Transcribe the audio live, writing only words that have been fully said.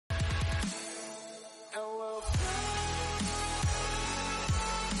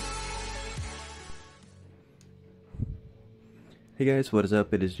Hey guys, what is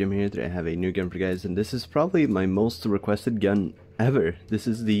up? It is Jim here. Today I have a new gun for you guys, and this is probably my most requested gun ever. This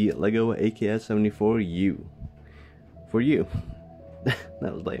is the LEGO AKS74U. For you.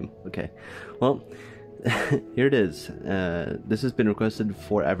 That was lame. Okay. Well, here it is. This has been requested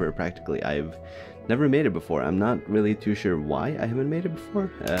forever, practically. I've never made it before. I'm not really too sure why I haven't made it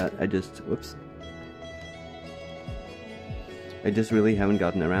before. I just really haven't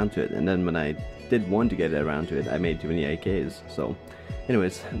gotten around to it, and then when I did want to get around to it, I made too many AKs. So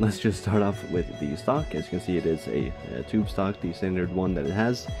anyways, let's just start off with the stock. As you can see, it is a tube stock, the standard one that it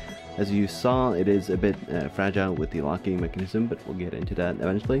has. As you saw, it is a bit fragile with the locking mechanism, but we'll get into that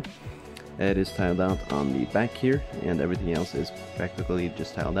eventually. It is tiled out on the back here, and everything else is practically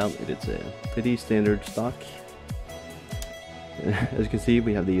just tiled out. It is a pretty standard stock. As you can see,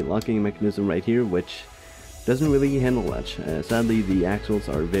 we have the locking mechanism right here, which doesn't really handle much. Sadly, the axles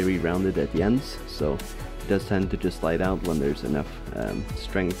are very rounded at the ends, so it does tend to just slide out when there's enough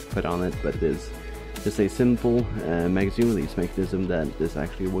strength put on it, but it is just a simple magazine release mechanism that this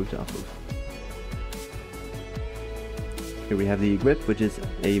actually worked off of. Here we have the grip, which is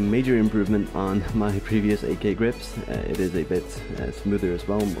a major improvement on my previous AK grips. It is a bit smoother as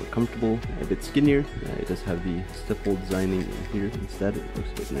well, more comfortable, a bit skinnier. It does have the stipple designing in here instead. It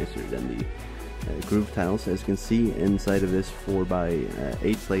looks a bit nicer than the groove tiles. As you can see, inside of this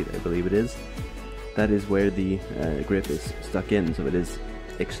 4x8 plate, I believe it is, that is where the grip is stuck in, so it is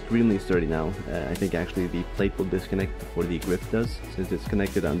extremely sturdy now. I think actually the plate will disconnect before the grip does, since it's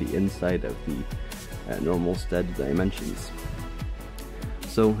connected on the inside of the normal stud dimensions.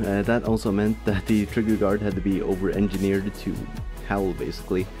 So that also meant that the trigger guard had to be over-engineered to hell,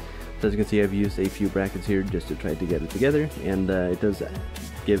 basically. So as you can see, I've used a few brackets here just to try to get it together, and it does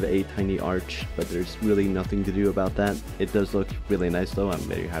give a tiny arch, but there's really nothing to do about that. It does look really nice though. I'm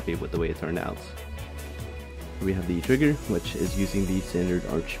very happy with the way it turned out. We have the trigger, which is using the standard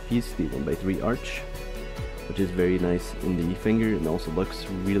arch piece, the 1x3 arch, which is very nice in the finger and also looks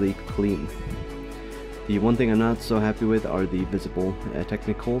really clean. The one thing I'm not so happy with are the visible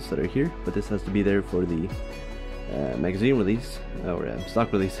Technic holes that are here, but this has to be there for the magazine release, or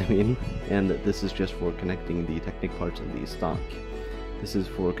stock release I mean, and this is just for connecting the Technic parts of the stock. This is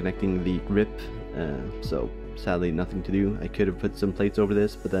for connecting the grip, so sadly nothing to do. I could have put some plates over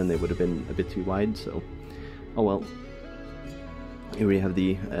this, but then they would have been a bit too wide, so oh well. Here we have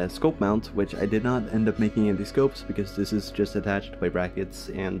the scope mount, which I did not end up making any scopes because this is just attached by brackets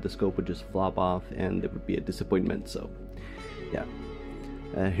and the scope would just flop off and it would be a disappointment, so yeah.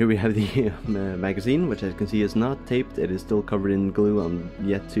 Here we have the magazine, which as you can see is not taped. It is still covered in glue. I'm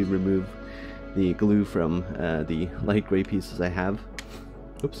yet to remove the glue from the light gray pieces I have.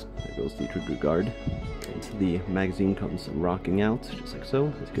 Oops, there goes the trigger guard. And the magazine comes rocking out, just like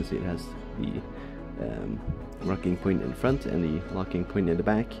so. As you can see, it has the rocking point in front and the locking point in the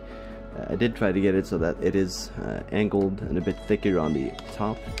back. I did try to get it so that it is angled and a bit thicker on the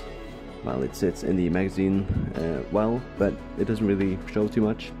top while it sits in the magazine well, but it doesn't really show too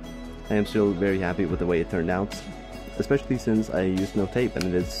much. I am still very happy with the way it turned out, especially since I used no tape and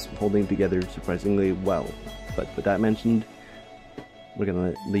it is holding together surprisingly well. But with that mentioned, we're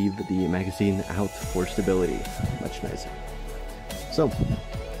gonna leave the magazine out for stability. Much nicer. So,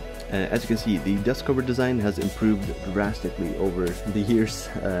 as you can see, the dust cover design has improved drastically over the years.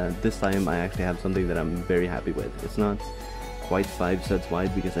 This time I actually have something that I'm very happy with. It's not quite 5 studs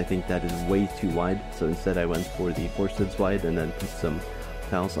wide because I think that is way too wide, so instead I went for the 4 studs wide and then put some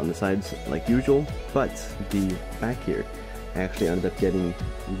tiles on the sides like usual, but the back here I actually ended up getting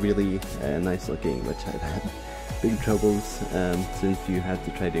really nice looking, which I've had big troubles since you had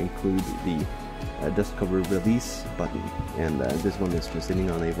to try to include the dust cover release button, and this one is just sitting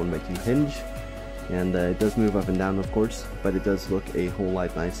on a 1x2 hinge, and it does move up and down of course, but it does look a whole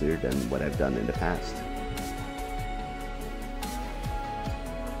lot nicer than what I've done in the past.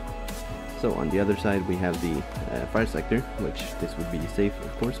 So on the other side we have the fire sector, which this would be safe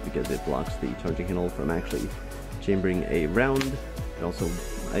of course because it blocks the charging handle from actually chambering a round. It also,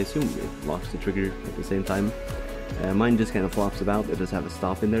 I assume, it locks the trigger at the same time. Mine just kind of flops about. It does have a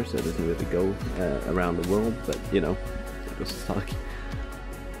stop in there, so it doesn't really go around the world, but you know, it goes to stock.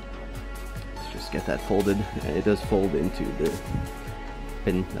 Let's just get that folded. It does fold into the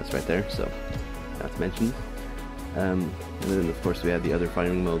pin that's right there, so that's mentioned. And then of course we have the other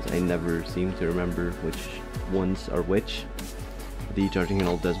firing modes. I never seem to remember which ones are which. The charging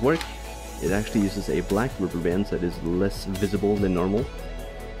handle does work. It actually uses a black rubber band that is less visible than normal,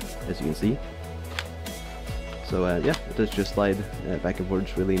 as you can see. So yeah, it does just slide back and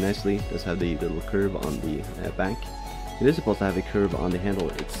forth really nicely. It does have the little curve on the back. It is supposed to have a curve on the handle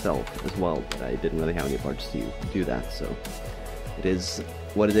itself as well, but I didn't really have any parts to do that, so it is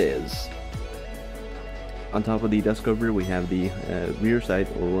what it is. On top of the dust cover we have the rear sight,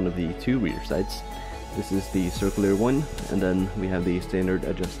 or one of the two rear sights. This is the circular one, and then we have the standard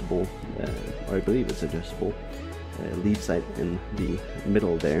adjustable, or I believe it's adjustable, lead sight in the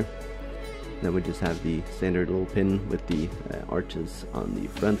middle there. Then we just have the standard little pin with the arches on the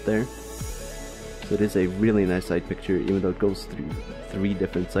front there. So it is a really nice sight picture, even though it goes through 3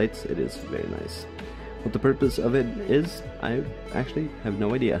 different sights. It is very nice. What the purpose of it is, I actually have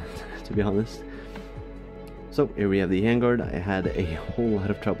no idea, to be honest. So here we have the handguard. I had a whole lot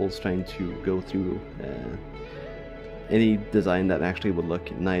of troubles trying to go through any design that actually would look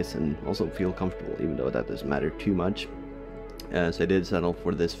nice and also feel comfortable, even though that doesn't matter too much. So I did settle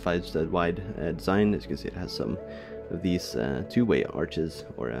for this 5 stud wide design. As you can see, it has some of these 2-way arches,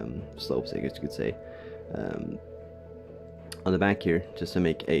 or slopes, I guess you could say, on the back here, just to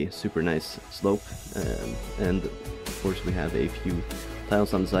make a super nice slope. And of course we have a few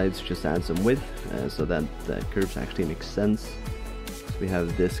tiles on the sides just to add some width, so that the curves actually make sense. So we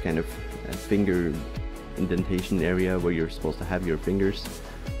have this kind of finger indentation area where you're supposed to have your fingers,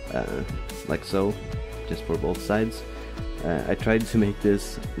 like so, just for both sides. I tried to make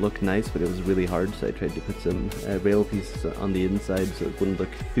this look nice, but it was really hard, so I tried to put some rail pieces on the inside so it wouldn't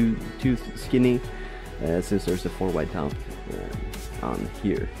look too skinny, since there's a 4-wide top on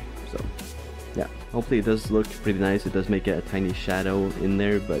here. So yeah, hopefully it does look pretty nice. It does make a tiny shadow in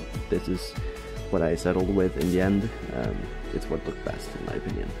there, but this is what I settled with in the end. It's what looked best in my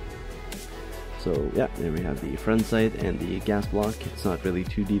opinion. So yeah, there we have the front sight and the gas block. It's not really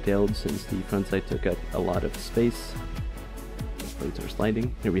too detailed since the front sight took up a lot of space. Plates are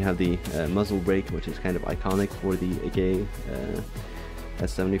sliding. Here we have the muzzle brake, which is kind of iconic for the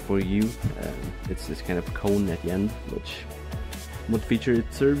AKS74U. It's this kind of cone at the end, which, what feature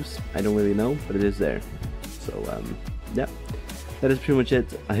it serves, I don't really know, but it is there. So yeah, that is pretty much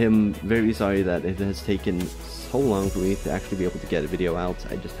it. I am very sorry that it has taken so long for me to actually be able to get a video out.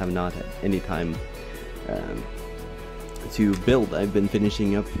 I just have not had any time to build. I've been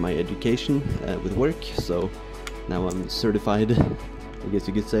finishing up my education with work, so now I'm certified, I guess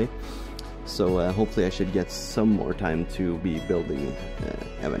you could say. So hopefully I should get some more time to be building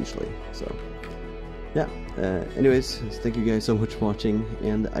eventually. So yeah, anyways, thank you guys so much for watching,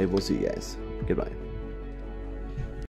 and I will see you guys. Goodbye.